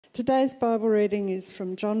Today's Bible reading is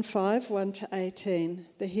from John 5, 1 to 18,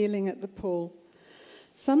 the healing at the pool.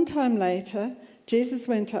 Sometime later, Jesus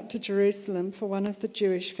went up to Jerusalem for one of the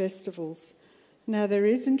Jewish festivals. Now there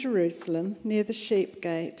is in Jerusalem, near the Sheep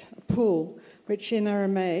Gate, a pool, which in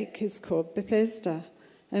Aramaic is called Bethesda,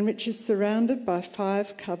 and which is surrounded by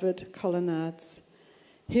 5 covered colonnades.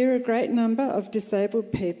 Here a great number of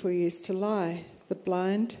disabled people used to lie, the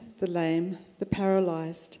blind, the lame, the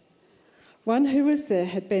paralysed. One who was there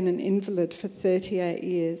had been an invalid for 38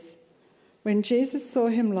 years. When Jesus saw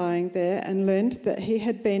him lying there and learned that he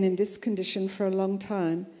had been in this condition for a long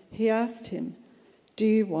time, he asked him, "Do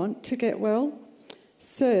you want to get well?"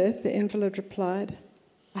 "Sir," the invalid replied,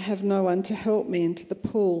 "I have no one to help me into the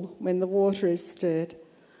pool when the water is stirred.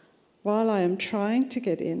 While I am trying to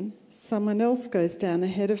get in, someone else goes down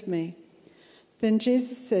ahead of me." Then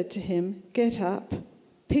Jesus said to him, "Get up,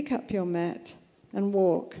 pick up your mat, and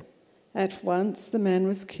walk." At once the man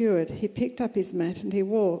was cured. He picked up his mat and he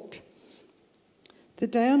walked. The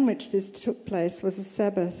day on which this took place was a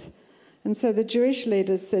Sabbath, and so the Jewish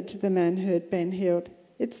leaders said to the man who had been healed,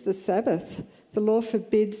 "It's the Sabbath. The law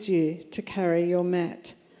forbids you to carry your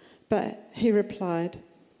mat." But he replied,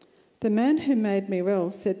 "The man who made me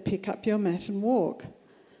well said, 'Pick up your mat and walk.'"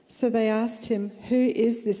 So they asked him, "Who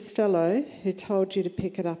is this fellow who told you to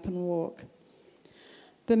pick it up and walk?"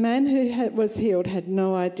 The man who was healed had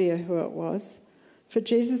no idea who it was, for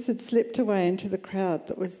Jesus had slipped away into the crowd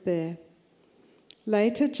that was there.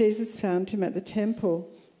 Later, Jesus found him at the temple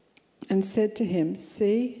and said to him,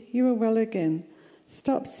 "See, you are well again.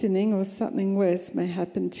 Stop sinning or something worse may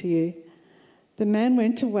happen to you." The man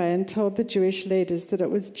went away and told the Jewish leaders that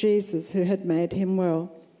it was Jesus who had made him well.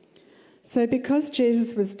 So because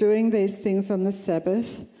Jesus was doing these things on the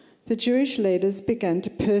Sabbath, the Jewish leaders began to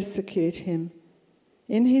persecute him.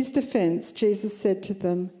 In his defense, Jesus said to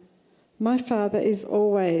them, "My Father is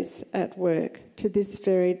always at work to this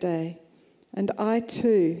very day, and I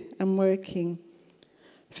too am working."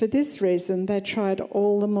 For this reason, they tried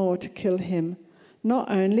all the more to kill him.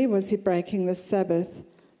 Not only was he breaking the Sabbath,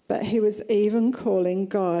 but he was even calling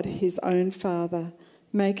God his own Father,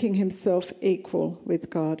 making himself equal with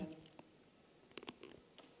God.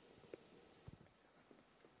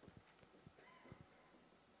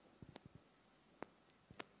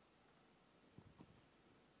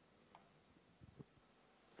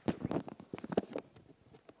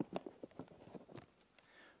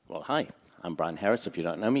 Well, hi, I'm Brian Harris, if you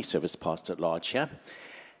don't know me, service pastor at large here.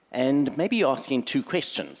 And maybe you're asking 2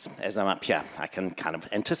 questions as I'm up here. I can kind of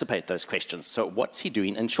anticipate those questions. So what's he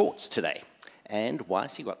doing in shorts today? And why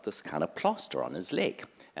has he got this kind of plaster on his leg?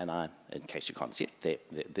 And in case you can't see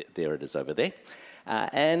it, there it is over there.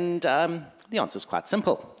 The answer is quite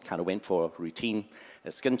simple. Kind of went for a routine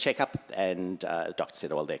skin checkup, and the doctor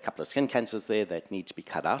said, well, there are a couple of skin cancers there that need to be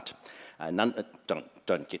cut out.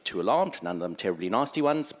 Don't get too alarmed, none of them terribly nasty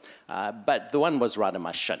ones, but the one was right in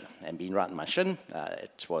my shin, and being right in my shin,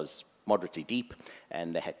 it was moderately deep,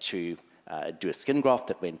 and they had to do a skin graft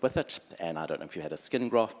that went with it, and I don't know if you had a skin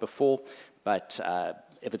graft before, but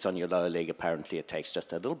if it's on your lower leg, apparently it takes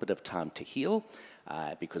just a little bit of time to heal,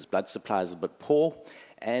 because blood supply is a bit poor.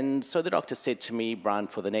 And so the doctor said to me, "Brian,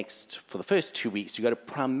 for the first 2 weeks, you've got to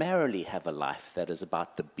primarily have a life that is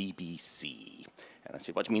about the BBC." And I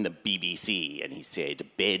said, "What do you mean the BBC?" And he said,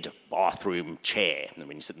 "Bed, bathroom, chair. And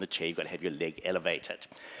when you sit in the chair, you've got to have your leg elevated."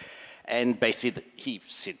 And basically, he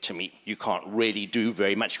said to me, "You can't really do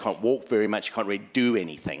very much, you can't walk very much, you can't really do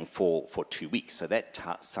anything for 2 weeks." So that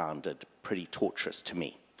sounded pretty torturous to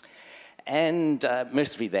me. And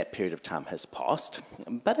mostly that period of time has passed.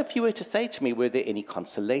 But if you were to say to me, were there any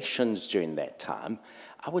consolations during that time?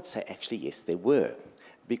 I would say, actually, yes, there were.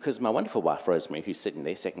 Because my wonderful wife, Rosemary, who's sitting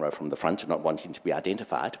there, second row from the front and not wanting to be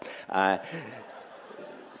identified,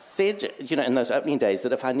 said, in those opening days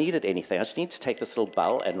that if I needed anything, I just need to take this little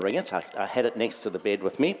bell and ring it. I had it next to the bed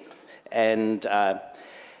with me. And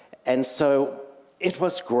so it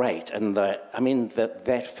was great, and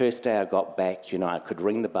that first day I got back, I could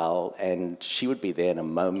ring the bell, and she would be there in a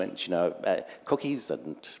moment, cookies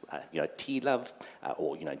and, tea, love,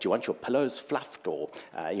 or, do you want your pillows fluffed, or,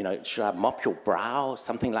 should I mop your brow,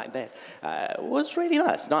 something like that. It was really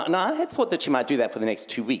nice. Now, I had thought that she might do that for the next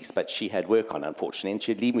 2 weeks, but she had work on, unfortunately, and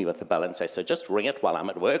she'd leave me with the bell and say, "So just ring it while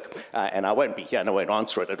I'm at work, and I won't be here, and I won't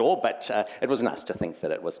answer it at all," but it was nice to think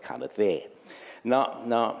that it was kind of there.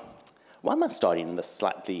 Now, why am I starting in this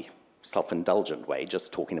slightly self-indulgent way,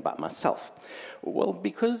 just talking about myself? Well,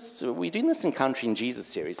 because we're doing this Encountering Jesus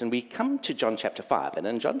series, and we come to John chapter 5, and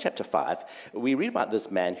in John chapter 5, we read about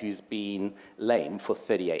this man who's been lame for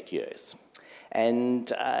 38 years.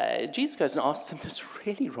 And Jesus goes and asks him this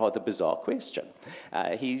really rather bizarre question.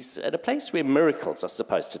 He's at a place where miracles are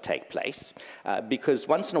supposed to take place, because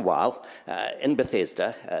once in a while, in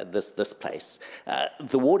Bethesda, this place,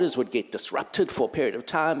 the waters would get disrupted for a period of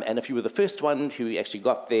time, and if you were the first one who actually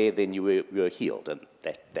got there, then you were healed. And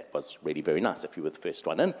that was really very nice if you were the first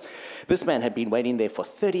one in. This man had been waiting there for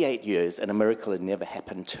 38 years, and a miracle had never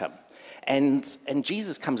happened to him. And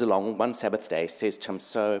Jesus comes along one Sabbath day, says to him,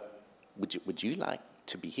 so would you like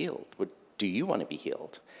to be healed? Do you want to be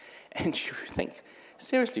healed? And you think,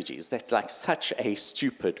 seriously, Jesus, that's like such a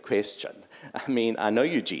stupid question. I mean, I know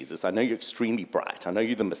you, Jesus. I know you're extremely bright. I know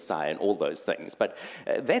you're the Messiah and all those things. But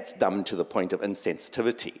that's dumb to the point of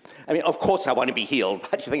insensitivity. I mean, of course I want to be healed.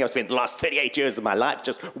 But you think I've spent the last 38 years of my life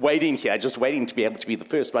just waiting here, just waiting to be able to be the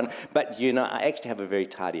first one. But, I actually have a very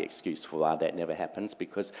tidy excuse for why that never happens.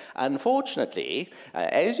 Because, unfortunately,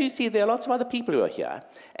 as you see, there are lots of other people who are here.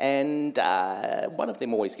 And one of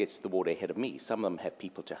them always gets to the water ahead of me. Some of them have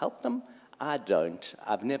people to help them. I don't.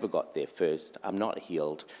 I've never got there first. I'm not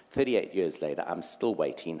healed. 38 years later, I'm still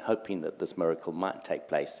waiting, hoping that this miracle might take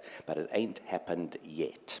place, but it ain't happened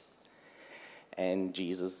yet. And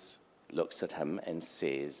Jesus looks at him and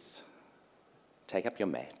says, take up your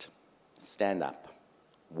mat, stand up,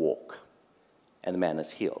 walk. And the man is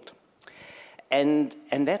healed. And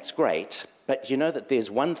that's great, but you know that there's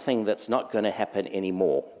one thing that's not going to happen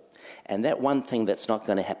anymore. And that one thing that's not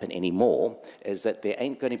going to happen anymore is that there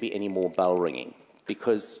ain't going to be any more bell ringing.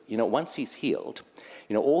 Because, once he's healed,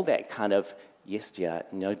 all that kind of, yes, dear,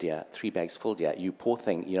 no, dear, 3 bags full, dear, you poor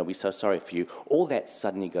thing, we're so sorry for you, all that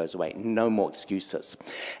suddenly goes away. No more excuses.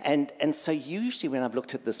 And so usually when I've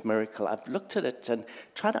looked at this miracle, I've looked at it and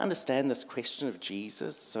tried to understand this question of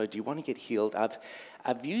Jesus. So do you want to get healed?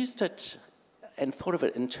 I've used it and thought of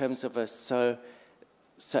it in terms of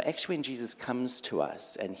So actually when Jesus comes to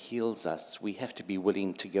us and heals us, we have to be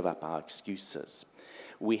willing to give up our excuses.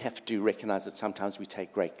 We have to recognize that sometimes we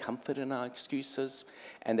take great comfort in our excuses,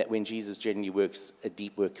 and that when Jesus genuinely works a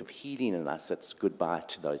deep work of healing in us, it's goodbye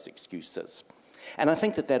to those excuses. And I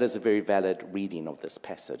think that is a very valid reading of this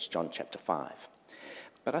passage, John chapter 5.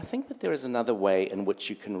 But I think that there is another way in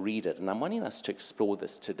which you can read it, and I'm wanting us to explore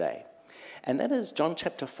this today. And that is John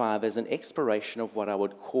chapter 5 as an exploration of what I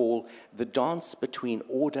would call the dance between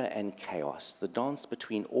order and chaos, the dance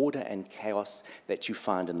between order and chaos that you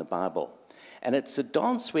find in the Bible. And it's a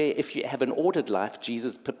dance where if you have an ordered life,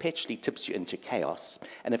 Jesus perpetually tips you into chaos.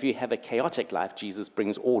 And if you have a chaotic life, Jesus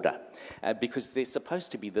brings order. Because there's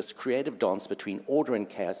supposed to be this creative dance between order and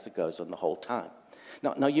chaos that goes on the whole time.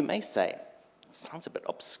 Now you may say, it sounds a bit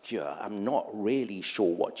obscure. I'm not really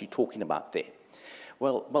sure what you're talking about there.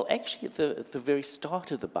 Well, actually, the very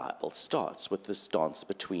start of the Bible starts with this dance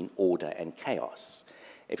between order and chaos.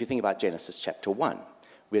 If you think about Genesis chapter 1,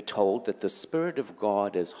 we're told that the Spirit of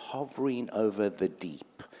God is hovering over the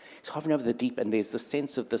deep. It's hovering over the deep, and there's the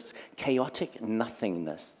sense of this chaotic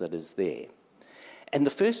nothingness that is there. And the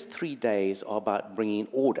first 3 days are about bringing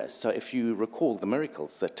order. So if you recall the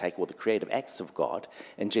miracles that take, or the creative acts of God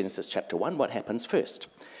in Genesis chapter 1, what happens first?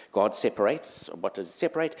 God separates. What does he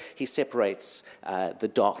separate? He separates the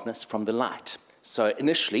darkness from the light. So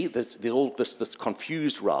initially, there's all this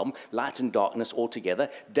confused realm, light and darkness all together.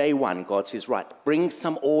 Day 1, God says, right, bring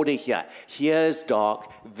some order here. Here's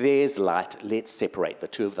dark, there's light. Let's separate the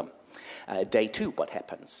two of them. Day 2, what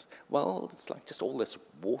happens? Well, it's like just all this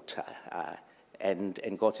water. And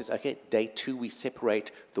God says, okay, day 2, we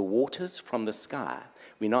separate the waters from the sky.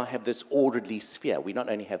 We now have this orderly sphere. We not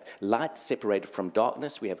only have light separated from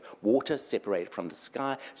darkness, we have water separated from the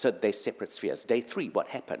sky, so they're separate spheres. Day 3, what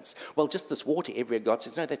happens? Well, just this water everywhere. God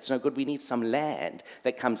says, no, that's no good. We need some land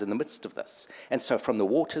that comes in the midst of this. And so from the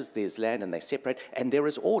waters, there's land, and they separate, and there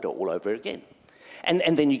is order all over again.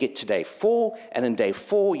 And then you get to day 4, and in day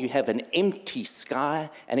 4, you have an empty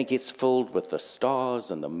sky, and it gets filled with the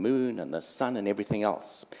stars and the moon and the sun and everything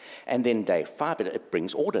else. And then day 5, it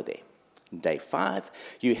brings order there. Day 5,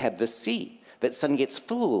 you have the sea that suddenly gets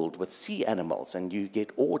filled with sea animals, and you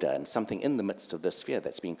get order and something in the midst of the sphere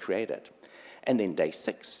that's been created. And then day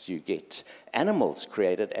 6, you get animals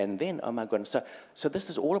created, and then, oh my goodness, so this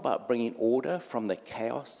is all about bringing order from the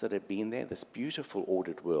chaos that had been there, this beautiful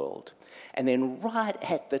ordered world. And then right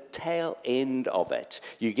at the tail end of it,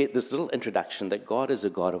 you get this little introduction that God is a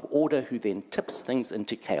God of order who then tips things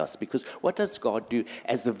into chaos. Because what does God do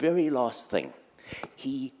as the very last thing?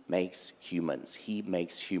 He makes humans. He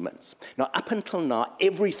makes humans. Now, up until now,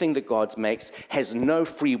 everything that God makes has no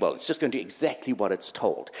free will. It's just going to do exactly what it's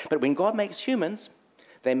told. But when God makes humans,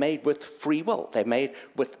 They're made with free will. They're made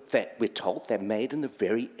with that, we're told, they're made in the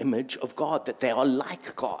very image of God, that they are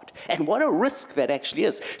like God. And what a risk that actually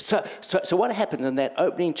is. So what happens in that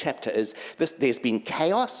opening chapter is this: there's been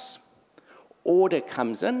chaos, order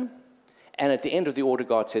comes in, and at the end of the order,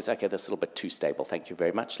 God says, okay, that's a little bit too stable. Thank you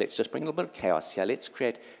very much. Let's just bring a little bit of chaos here. Let's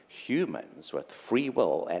create humans with free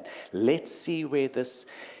will, and let's see where this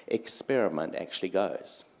experiment actually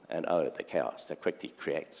goes. And the chaos that quickly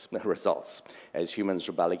creates results as humans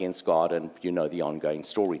rebel against God, and you know the ongoing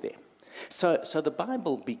story there. So the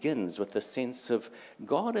Bible begins with the sense of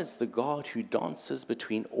God as the God who dances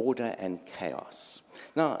between order and chaos.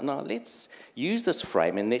 Now let's use this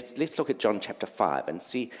frame, and let's look at John chapter 5 and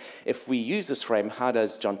see if we use this frame, how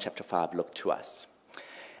does John chapter 5 look to us?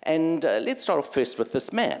 And let's start off first with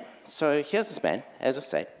this man. So here's this man, as I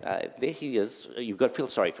say, there he is. You've got to feel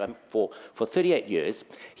sorry for him. For 38 years,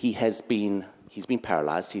 he's been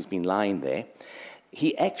paralyzed. He's been lying there.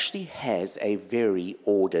 He actually has a very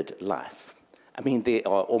ordered life. I mean, there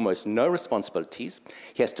are almost no responsibilities.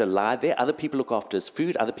 He has to lie there. Other people look after his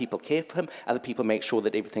food. Other people care for him. Other people make sure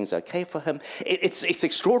that everything's okay for him. It's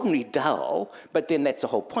extraordinarily dull, but then that's the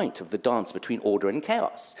whole point of the dance between order and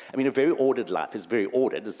chaos. I mean, a very ordered life is very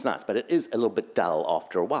ordered. It's nice, but it is a little bit dull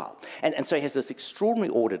after a while. And so he has this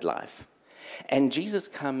extraordinarily ordered life. And Jesus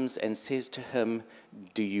comes and says to him,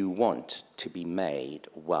 do you want to be made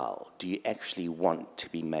well? Do you actually want to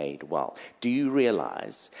be made well? Do you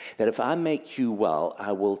realize that if I make you well,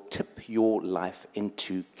 I will tip your life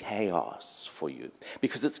into chaos for you?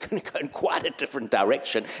 Because it's going to go in quite a different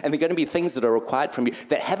direction, and there are going to be things that are required from you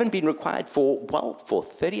that haven't been required for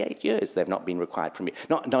 38 years. They've not been required from you.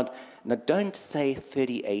 Now, don't say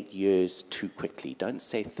 38 years too quickly. Don't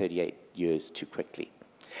say 38 years too quickly.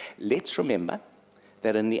 Let's remember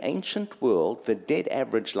that in the ancient world, the dead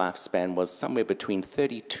average lifespan was somewhere between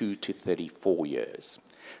 32 to 34 years.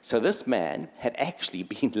 So this man had actually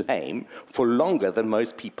been lame for longer than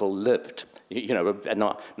most people lived. You know,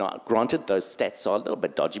 now granted, those stats are a little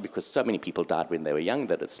bit dodgy because so many people died when they were young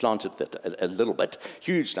that it slanted it a little bit.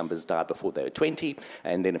 Huge numbers died before they were 20,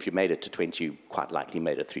 and then if you made it to 20, you quite likely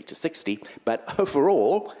made it through to 60. But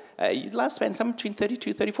overall, lifespan somewhere between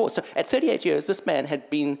 32, 34. So at 38 years, this man had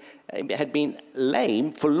been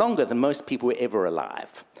lame for longer than most people were ever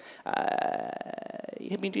alive. He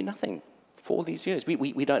had been doing nothing for all these years.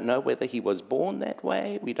 We don't know whether he was born that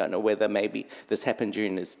way. We don't know whether maybe this happened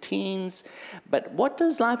during his teens. But what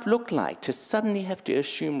does life look like to suddenly have to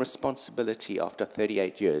assume responsibility after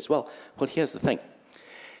 38 years? Well, here's the thing.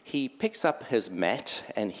 He picks up his mat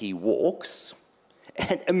and he walks.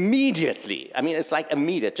 And immediately, I mean, it's like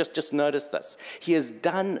immediate, just notice this. He has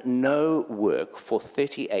done no work for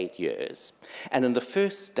 38 years. And in the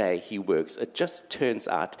first day he works, it just turns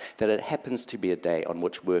out that it happens to be a day on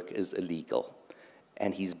which work is illegal.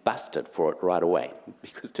 And he's busted for it right away.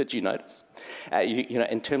 Because did you notice? You know,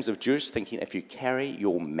 in terms of Jewish thinking, if you carry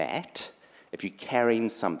your mat, if you're carrying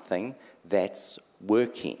something, that's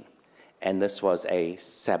working. And this was a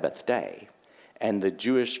Sabbath day. And the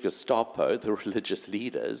Jewish Gestapo, the religious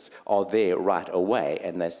leaders, are there right away,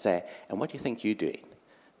 and they say, and what do you think you're doing?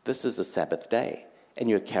 This is a Sabbath day, and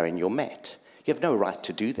you're carrying your mat. You have no right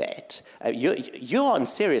to do that. You're in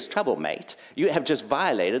serious trouble, mate. You have just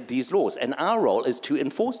violated these laws, and our role is to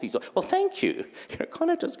enforce these laws. Well, thank you. Can't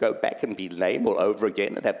I just go back and be lame all over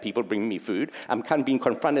again and have people bring me food? I'm kind of being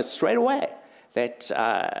confronted straight away that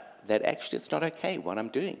actually it's not okay what I'm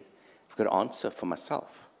doing. I've got to answer for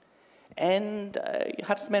myself. And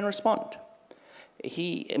how does the man respond?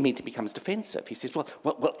 He immediately becomes defensive. He says,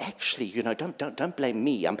 well, actually, you know, don't blame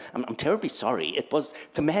me. I'm terribly sorry. It was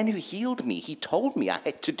the man who healed me. He told me I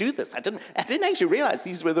had to do this. I didn't actually realize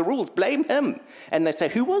these were the rules. Blame him. And they say,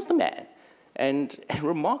 who was the man? And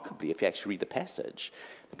remarkably, if you actually read the passage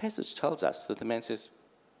tells us that the man says,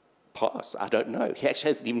 pass, I don't know. He actually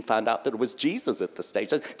hasn't even found out that it was Jesus at this stage.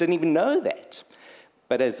 Didn't even know that.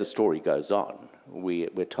 But as the story goes on,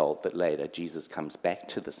 we're told that later Jesus comes back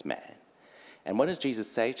to this man. And what does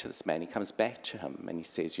Jesus say to this man? He comes back to him and he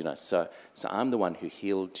says, you know, so I'm the one who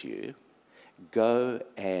healed you. Go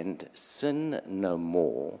and sin no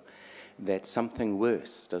more, that something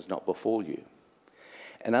worse does not befall you.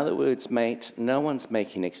 In other words, mate, no one's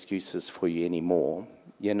making excuses for you anymore.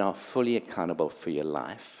 You're now fully accountable for your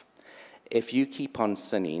life. If you keep on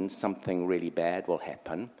sinning, something really bad will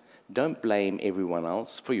happen. Don't blame everyone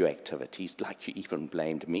else for your activities, like you even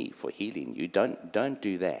blamed me for healing you. Don't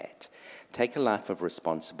do that. Take a life of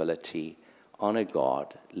responsibility, honor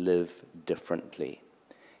God, live differently.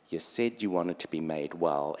 You said you wanted to be made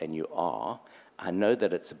well, and you are. I know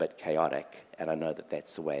that it's a bit chaotic, and I know that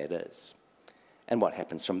that's the way it is. And what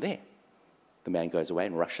happens from there? The man goes away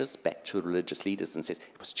and rushes back to the religious leaders and says,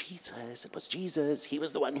 it was Jesus, he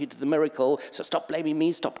was the one who did the miracle, so stop blaming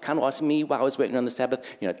me, stop kind of asking me while I was working on the Sabbath,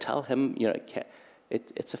 tell him,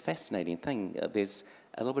 it's a fascinating thing. There's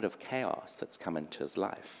a little bit of chaos that's come into his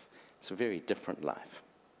life. It's a very different life.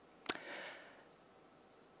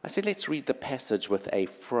 I said, let's read the passage with a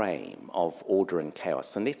frame of order and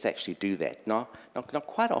chaos, and let's actually do that. Now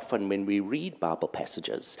quite often when we read Bible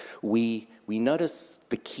passages, we notice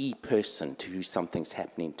the key person to who something's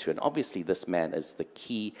happening to, and obviously this man is the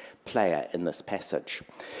key player in this passage.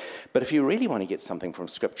 But if you really want to get something from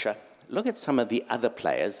Scripture, look at some of the other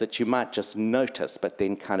players that you might just notice, but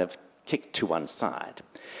then kind of kick to one side.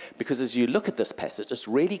 Because as you look at this passage, it's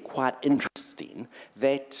really quite interesting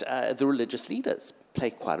that the religious leaders play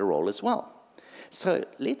quite a role as well. So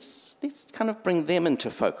let's kind of bring them into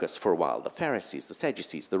focus for a while, the Pharisees, the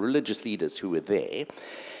Sadducees, the religious leaders who were there.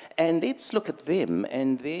 And let's look at them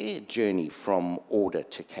and their journey from order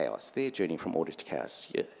to chaos,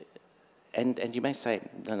 Yeah. And you may say,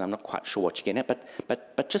 I'm not quite sure what you're getting at,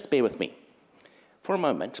 but just bear with me. For a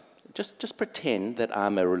moment, just pretend that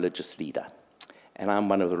I'm a religious leader, and I'm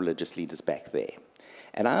one of the religious leaders back there.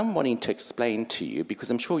 And I'm wanting to explain to you,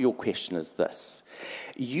 because I'm sure your question is this.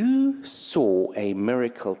 You saw a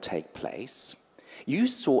miracle take place. You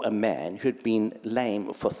saw a man who had been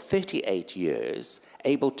lame for 38 years,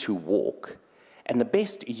 able to walk, and the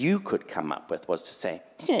best you could come up with was to say,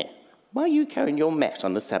 why are you carrying your mat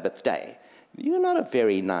on the Sabbath day? You're not a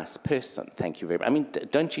very nice person, thank you very much. I mean,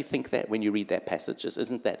 don't you think that when you read that passage?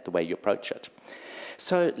 Isn't that the way you approach it?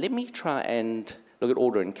 So let me try and look at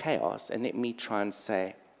order and chaos, and let me try and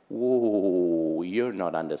say, whoa, you're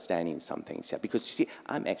not understanding some things here. Because you see,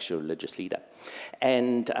 I'm actually a religious leader.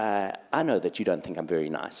 And I know that you don't think I'm very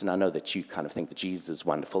nice, and I know that you kind of think that Jesus is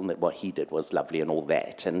wonderful and that what he did was lovely and all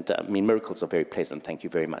that. And I mean, miracles are very pleasant, thank you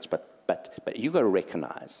very much. But you've got to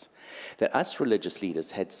recognize that us religious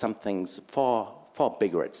leaders had some things far, far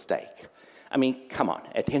bigger at stake. I mean, come on,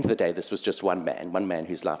 at the end of the day, this was just one man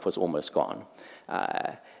whose life was almost gone.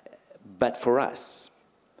 But for us,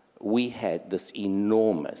 we had this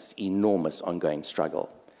enormous, enormous ongoing struggle.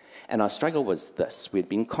 And our struggle was this. We'd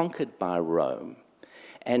been conquered by Rome.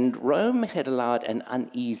 And Rome had allowed an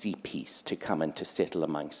uneasy peace to come and to settle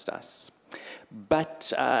amongst us.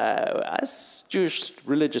 But us Jewish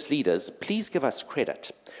religious leaders, please give us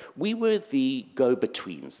credit. We were the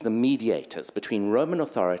go-betweens, the mediators between Roman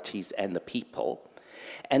authorities and the people.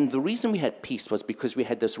 And the reason we had peace was because we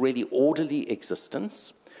had this really orderly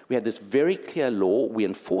existence. We had this very clear law. We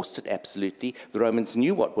enforced it absolutely. The Romans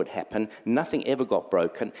knew what would happen. Nothing ever got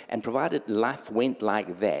broken. And provided life went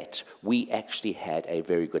like that, we actually had a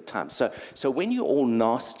very good time. So when you're all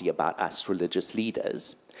nasty about us religious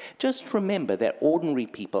leaders, just remember that ordinary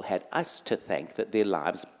people had us to thank that their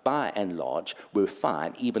lives, by and large, were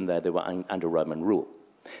fine, even though they were under Roman rule.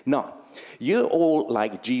 Now, you're all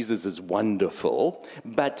like, Jesus is wonderful,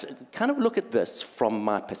 but kind of look at this from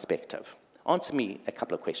my perspective. Answer me a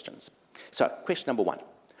couple of questions. So, question number one.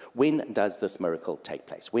 When does this miracle take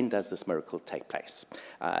place? When does this miracle take place?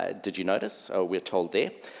 Did you notice? We're told there.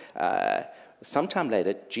 Sometime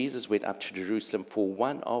later, Jesus went up to Jerusalem for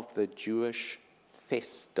one of the Jewish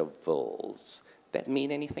festivals. That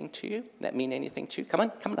mean anything to you? Come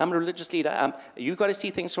on, I'm a religious leader. You've got to see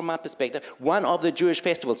things from my perspective. One of the Jewish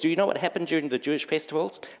festivals. Do you know what happened during the Jewish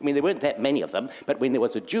festivals? I mean, there weren't that many of them, but when there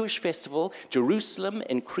was a Jewish festival, Jerusalem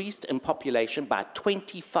increased in population by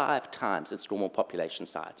 25 times its normal population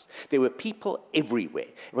size. There were people everywhere.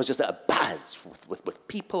 It was just a buzz with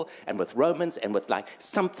people and with Romans and with like,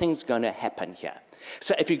 something's going to happen here.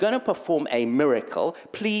 So if you're going to perform a miracle,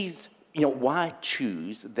 please, why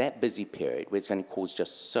choose that busy period where it's going to cause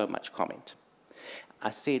just so much comment? I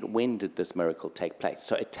said, when did this miracle take place?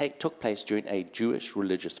 So it took place during a Jewish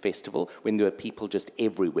religious festival when there were people just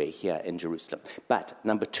everywhere here in Jerusalem. But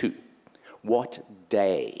number two, what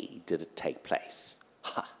day did it take place?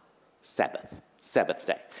 Sabbath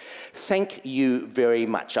day. Thank you very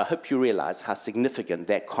much. I hope you realize how significant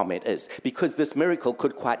that comment is, because this miracle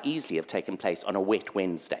could quite easily have taken place on a wet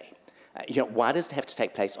Wednesday. Why does it have to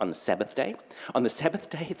take place on the Sabbath day? On the Sabbath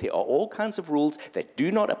day, there are all kinds of rules that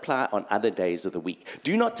do not apply on other days of the week.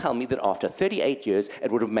 Do not tell me that after 38 years,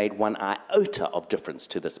 it would have made one iota of difference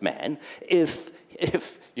to this man if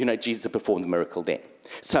Jesus had performed the miracle then.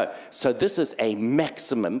 So this is a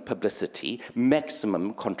maximum publicity,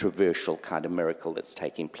 maximum controversial kind of miracle that's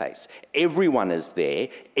taking place. Everyone is there.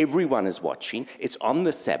 Everyone is watching. It's on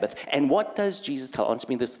the Sabbath. And what does Jesus tell? Answer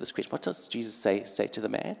me this question. What does Jesus say to the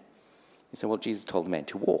man? He said, well, Jesus told the man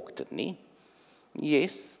to walk, didn't he?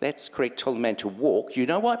 Yes, that's correct, told the man to walk. You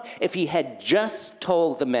know what? If he had just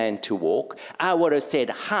told the man to walk, I would have said,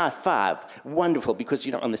 high five, wonderful, because,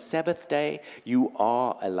 on the Sabbath day, you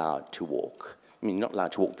are allowed to walk. I mean, you're not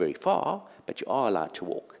allowed to walk very far, but you are allowed to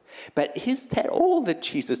walk. But is that all that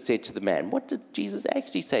Jesus said to the man? What did Jesus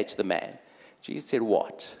actually say to the man? Jesus said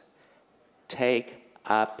what? Take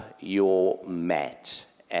up your mat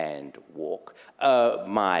and walk. Oh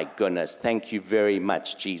my goodness, thank you very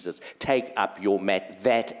much, Jesus. Take up your mat,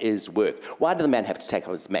 that is work. Why did the man have to take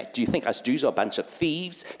up his mat? Do you think us Jews are a bunch of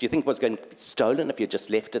thieves? Do you think it was going to be stolen if you just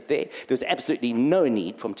left it there? There was absolutely no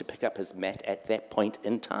need for him to pick up his mat at that point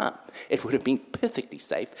in time. It would have been perfectly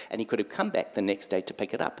safe, and he could have come back the next day to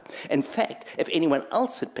pick it up. In fact, if anyone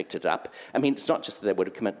else had picked it up, it's not just that they would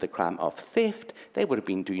have committed the crime of theft, they would have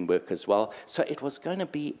been doing work as well. So it was going to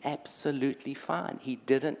be absolutely fine. He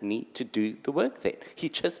didn't need to do the work then. He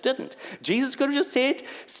just didn't. Jesus could have just said,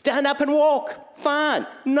 stand up and walk. Fine,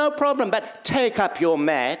 no problem, but take up your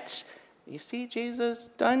mat. You see, Jesus,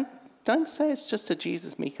 don't say it's just a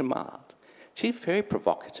Jesus meek and mild. She's very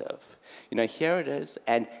provocative. Here it is,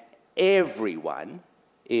 and everyone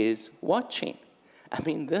is watching.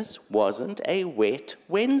 This wasn't a wet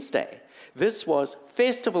Wednesday. This was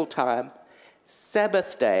festival time,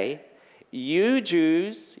 Sabbath day. You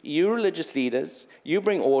Jews, you religious leaders, you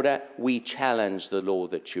bring order, we challenge the law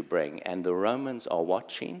that you bring. And the Romans are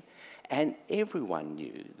watching, and everyone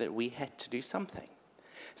knew that we had to do something.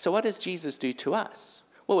 So what does Jesus do to us?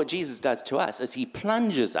 Well, what Jesus does to us is he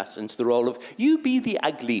plunges us into the role of, you be the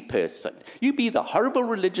ugly person. You be the horrible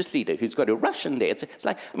religious leader who's got to rush in there. It's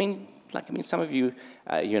like, some of you,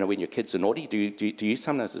 when your kids are naughty, do you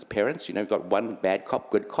sometimes as parents, you've got one bad cop,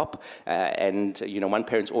 good cop, and one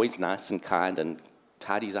parent's always nice and kind and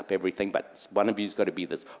tidies up everything, but one of you's got to be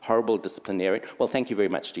this horrible disciplinarian. Well, thank you very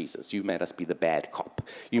much, Jesus. You made us be the bad cop.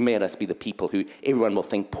 You made us be the people who everyone will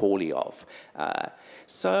think poorly of.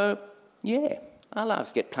 Our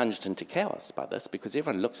lives get plunged into chaos by this because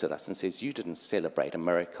everyone looks at us and says, you didn't celebrate a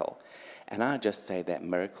miracle. And I just say that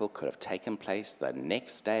miracle could have taken place the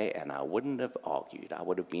next day and I wouldn't have argued. I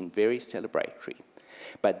would have been very celebratory.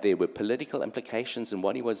 But there were political implications in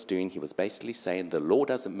what he was doing. He was basically saying the law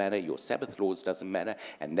doesn't matter, your Sabbath laws doesn't matter,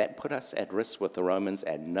 and that put us at risk with the Romans,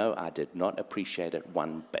 and no, I did not appreciate it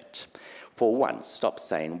one bit. For once, stop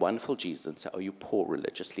saying, wonderful Jesus, and say, oh, you poor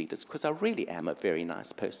religious leaders, because I really am a very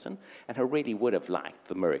nice person, and I really would have liked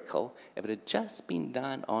the miracle if it had just been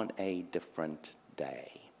done on a different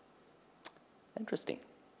day. Interesting.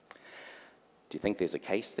 Do you think there's a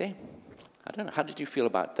case there? I don't know. How did you feel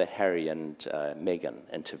about the Harry and Meghan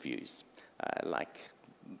interviews? I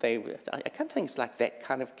kind of think it's like that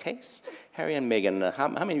kind of case. Harry and Meghan, how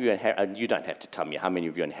many of you, you don't have to tell me how many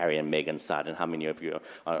of you on Harry and Meghan's side and how many of you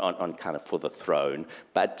are on kind of for the throne,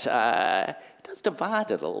 but it does divide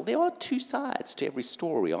a little. There are two sides to every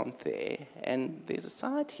story, aren't there? And there's a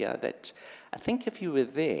side here that I think if you were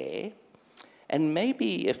there, and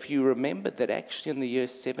maybe if you remembered that actually in the year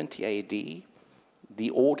 70 AD,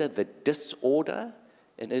 the disorder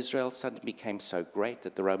in Israel suddenly became so great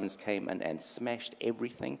that the Romans came and smashed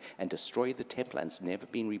everything and destroyed the temple, and it's never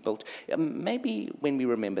been rebuilt. Maybe when we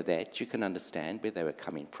remember that, you can understand where they were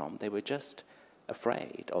coming from. They were just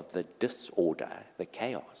afraid of the disorder, the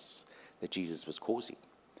chaos that Jesus was causing.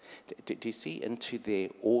 Do you see, into their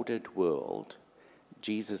ordered world,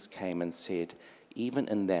 Jesus came and said, even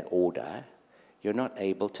in that order, you're not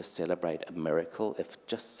able to celebrate a miracle if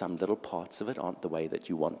just some little parts of it aren't the way that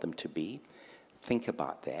you want them to be. Think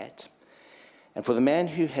about that. And for the man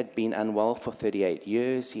who had been unwell for 38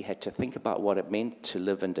 years, he had to think about what it meant to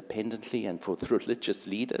live independently. And for the religious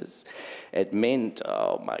leaders, it meant,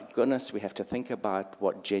 oh my goodness, we have to think about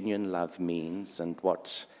what genuine love means and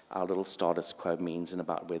what our little status quo means and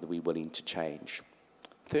about whether we're willing to change.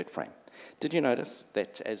 Third frame. Did you notice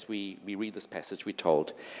that as we read this passage, we're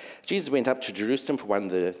told, Jesus went up to Jerusalem for one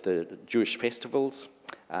of the Jewish festivals.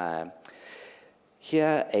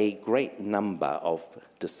 Here a great number of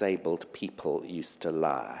disabled people used to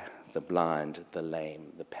lie, the blind, the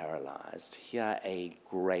lame, the paralyzed. Here a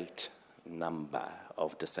great number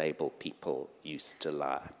of disabled people used to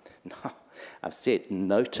lie. Now, I've said,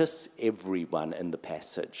 notice everyone in the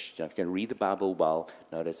passage. If you're going to read the Bible well,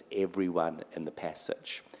 notice everyone in the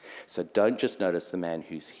passage. So don't just notice the man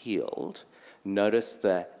who's healed. Notice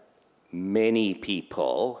the many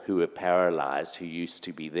people who were paralyzed who used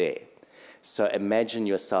to be there. So imagine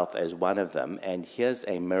yourself as one of them, and here's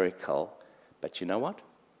a miracle. But you know what?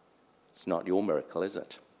 It's not your miracle, is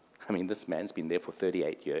it? This man's been there for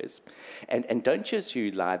 38 years. And don't you, as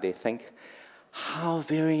you lie there, think, how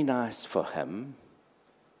very nice for him,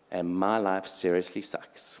 and my life seriously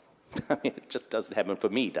sucks. I mean, it just doesn't happen for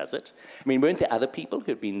me, does it? I mean, weren't there other people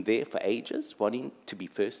who'd been there for ages, wanting to be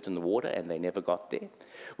first in the water, and they never got there?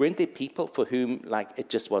 Weren't there people for whom, like, it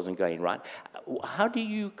just wasn't going right? How do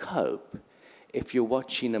you cope if you're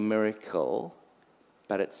watching a miracle,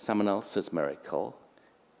 but it's someone else's miracle,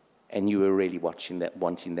 and you were really watching that,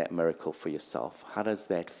 wanting that miracle for yourself? How does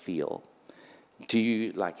that feel? Do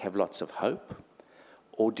you, like, have lots of hope?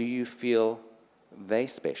 Or do you feel they're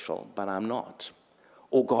special, but I'm not?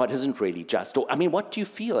 Or God isn't really just? Or, I mean, what do you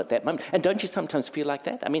feel at that moment? And don't you sometimes feel like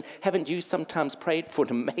that? I mean, haven't you sometimes prayed for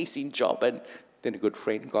an amazing job and then a good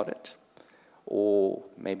friend got it? Or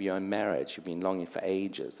maybe your own marriage, you've been longing for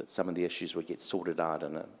ages that some of the issues would get sorted out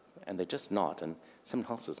and they're just not, and someone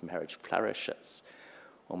else's marriage flourishes.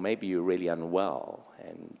 Or maybe you're really unwell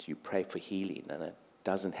and you pray for healing and it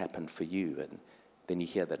doesn't happen for you, and then you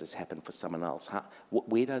hear that it's happened for someone else.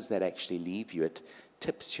 Where does that actually leave you? It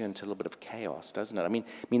tips you into a little bit of chaos, doesn't it? I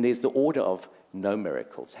mean, there's the order of no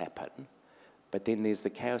miracles happen, but then there's the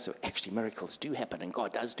chaos of actually miracles do happen and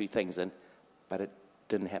God does do things, but it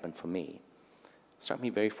didn't happen for me. It struck me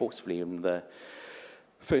very forcefully in the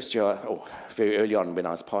first year, or very early on when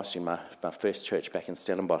I was pastoring my first church back in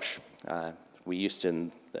Stellenbosch. We used to,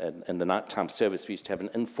 in the nighttime service, we used to have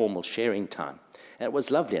an informal sharing time. And it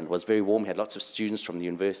was lovely and it was very warm. We had lots of students from the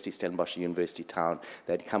university, Stellenbosch University town.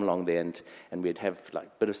 They'd come along there and we'd have like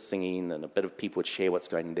a bit of singing and a bit of people would share what's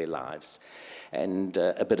going on in their lives and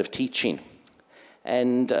a bit of teaching.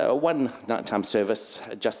 And one nighttime service,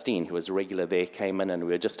 Justine, who was a regular there, came in and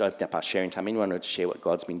we were just opening up our sharing time. Anyone would share what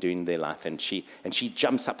God's been doing in their life. And she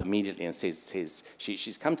jumps up immediately and says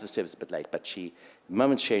she's come to the service a bit late, but the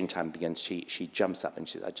moment sharing time begins, she jumps up and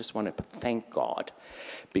she says, I just want to thank God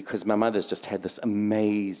because my mother's just had this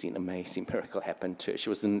amazing, amazing miracle happen to her. She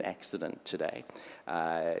was in an accident today.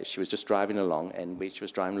 She was just driving along, and when she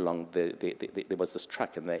was driving along, there was this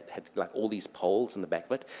truck, and they had like all these poles in the back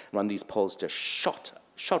of it. And one of these poles just shot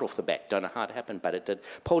off the back. Don't know how it happened, but it did.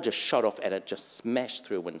 Pole just shot off, and it just smashed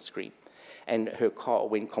through a windscreen. And her car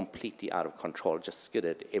went completely out of control, just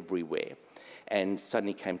skidded everywhere, and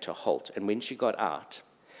suddenly came to a halt. And when she got out,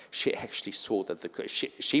 she actually saw that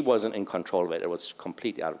she wasn't in control of it. It was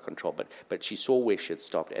completely out of control. But she saw where she had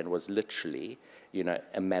stopped and was literally,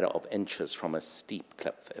 a matter of inches from a steep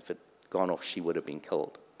cliff. If it had gone off, she would have been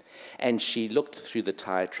killed. And she looked through the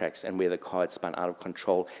tire tracks and where the car had spun out of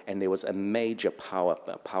control, and there was a major power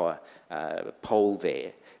pole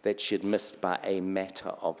there that she had missed by a matter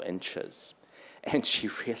of inches. And she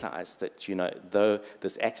realized that, though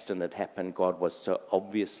this accident had happened, God was so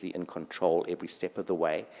obviously in control every step of the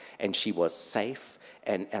way, and she was safe.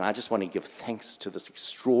 And I just want to give thanks to this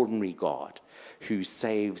extraordinary God who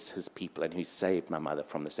saves his people and who saved my mother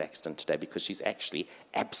from this accident today, because she's actually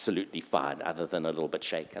absolutely fine other than a little bit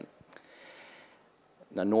shaken.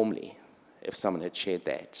 Now, normally, if someone had shared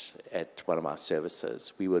that at one of our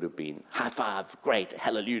services, we would have been, high five, great,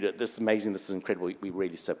 hallelujah, this is amazing, this is incredible, we're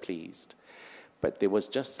really so pleased. But there was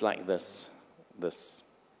just like this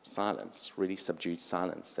silence, really subdued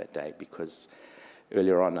silence that day, because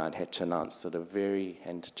earlier on I'd had to announce that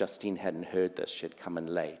and Justine hadn't heard this, she had come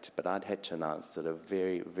in late, but I'd had to announce that a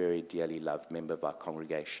very, very dearly loved member of our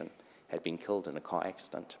congregation had been killed in a car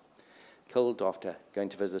accident. Killed after going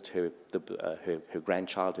to visit her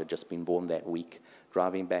grandchild who had just been born that week,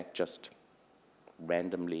 driving back, just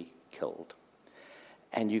randomly killed.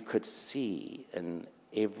 And you could see in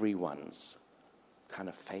everyone's kind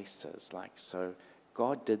of faces, like, so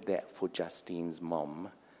God did that for Justine's mom,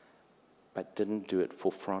 but didn't do it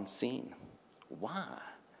for Francine. Why?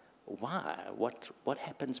 What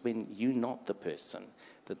happens when you're not the person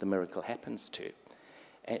that the miracle happens to?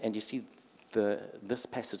 And you see, this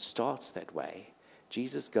passage starts that way.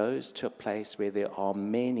 Jesus goes to a place where there are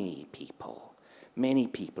many people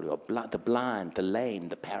who are the blind, the lame,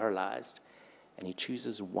 the paralyzed, and he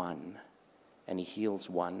chooses one, and he heals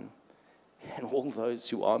one. And all those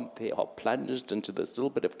who aren't there are plunged into this little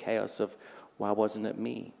bit of chaos of, why wasn't it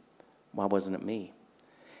me? Why wasn't it me?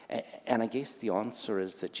 And I guess the answer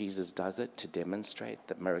is that Jesus does it to demonstrate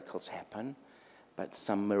that miracles happen, but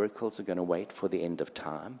some miracles are going to wait for the end of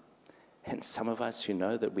time. And some of us who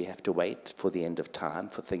know that we have to wait for the end of time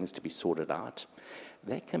for things to be sorted out,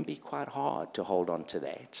 that can be quite hard to hold on to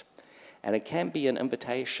that. And it can be an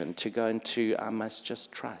invitation to go into, I must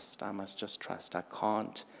just trust. I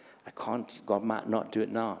can't, God might not do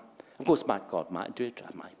it now. Of course, God might do it.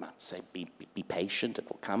 I might say, be patient, it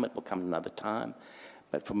will come another time.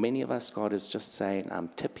 But for many of us, God is just saying, I'm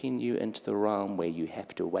tipping you into the realm where you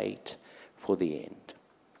have to wait for the end.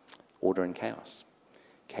 Order and chaos.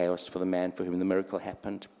 Chaos for the man for whom the miracle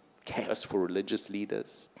happened. Chaos for religious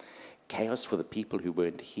leaders. chaos for the people who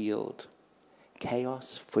weren't healed.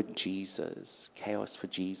 Chaos for Jesus. Chaos for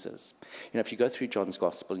Jesus. You know, if you go through John's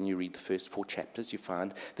Gospel and you read the first 4 chapters, you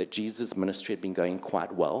find that Jesus' ministry had been going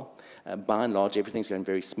quite well. By and large, everything's going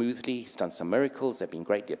very smoothly. He's done some miracles. They've been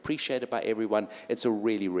greatly appreciated by everyone. It's a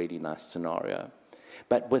really, really nice scenario.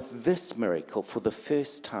 But with this miracle, for the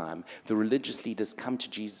first time, the religious leaders come to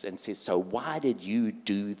Jesus and say, so why did you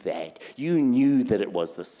do that? You knew that it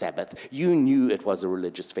was the Sabbath. You knew it was a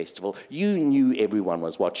religious festival. You knew everyone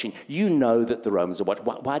was watching. You know that the Romans are watching.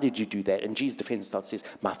 Why did you do that? And Jesus defends himself and says,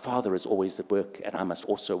 my Father is always at work, and I must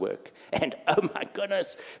also work. And oh my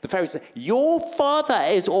goodness, the Pharisees say, your Father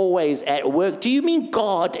is always at work. Do you mean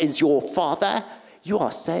God is your Father? You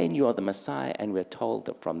are saying you are the Messiah, and we're told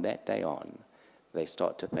that from that day on, they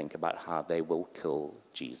start to think about how they will kill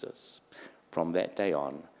Jesus. From that day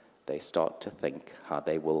on, they start to think how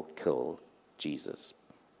they will kill Jesus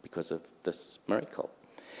because of this miracle.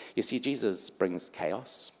 You see, Jesus brings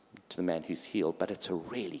chaos to the man who's healed, but it's a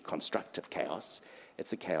really constructive chaos. It's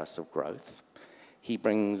the chaos of growth. He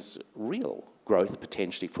brings real growth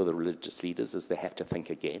potentially for the religious leaders as they have to think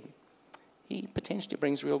again. He potentially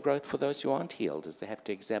brings real growth for those who aren't healed as they have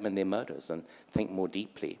to examine their motives and think more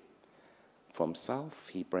deeply. For himself,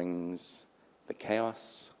 he brings the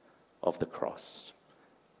chaos of the cross,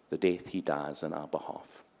 the death he dies on our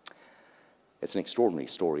behalf. It's an extraordinary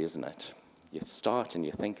story, isn't it? You start and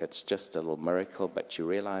you think it's just a little miracle, but you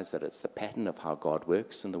realize that it's the pattern of how God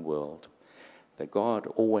works in the world, that God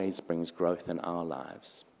always brings growth in our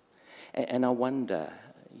lives. And I wonder,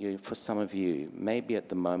 for some of you, maybe at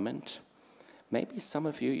the moment, maybe some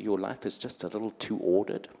of you, your life is just a little too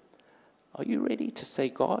ordered. Are you ready to say,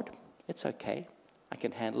 God, it's okay, I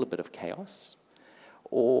can handle a bit of chaos?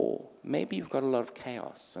 Or maybe you've got a lot of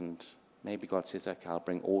chaos, and maybe God says, okay, I'll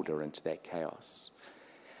bring order into that chaos.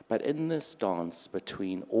 But in this dance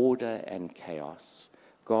between order and chaos,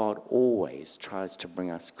 God always tries to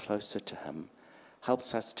bring us closer to him,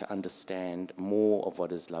 helps us to understand more of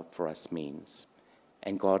what his love for us means.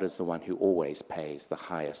 And God is the one who always pays the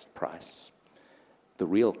highest price. The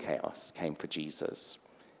real chaos came for Jesus,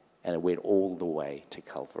 and it went all the way to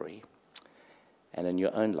Calvary. And in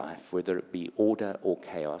your own life, whether it be order or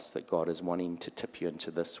chaos that God is wanting to tip you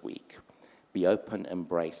into this week, be open,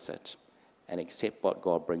 embrace it, and accept what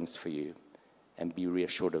God brings for you, and be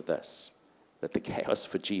reassured of this, that the chaos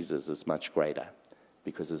for Jesus is much greater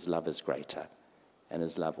because his love is greater, and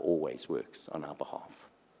his love always works on our behalf.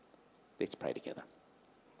 Let's pray together.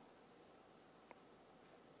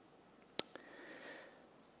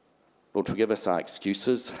 Lord, forgive us our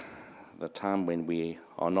excuses, the time when we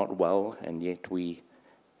are not well, and yet we,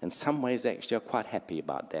 in some ways, actually are quite happy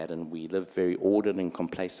about that, and we live very ordered and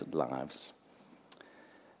complacent lives.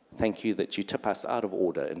 Thank you that you tip us out of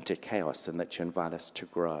order into chaos and that you invite us to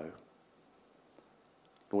grow.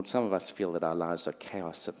 Lord, some of us feel that our lives are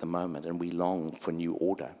chaos at the moment, and we long for new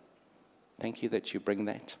order. Thank you that you bring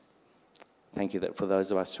that. Thank you that for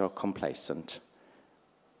those of us who are complacent,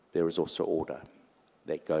 there is also order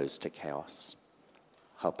that goes to chaos.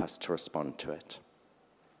 Help us to respond to it.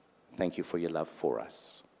 Thank you for your love for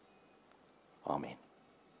us. Amen.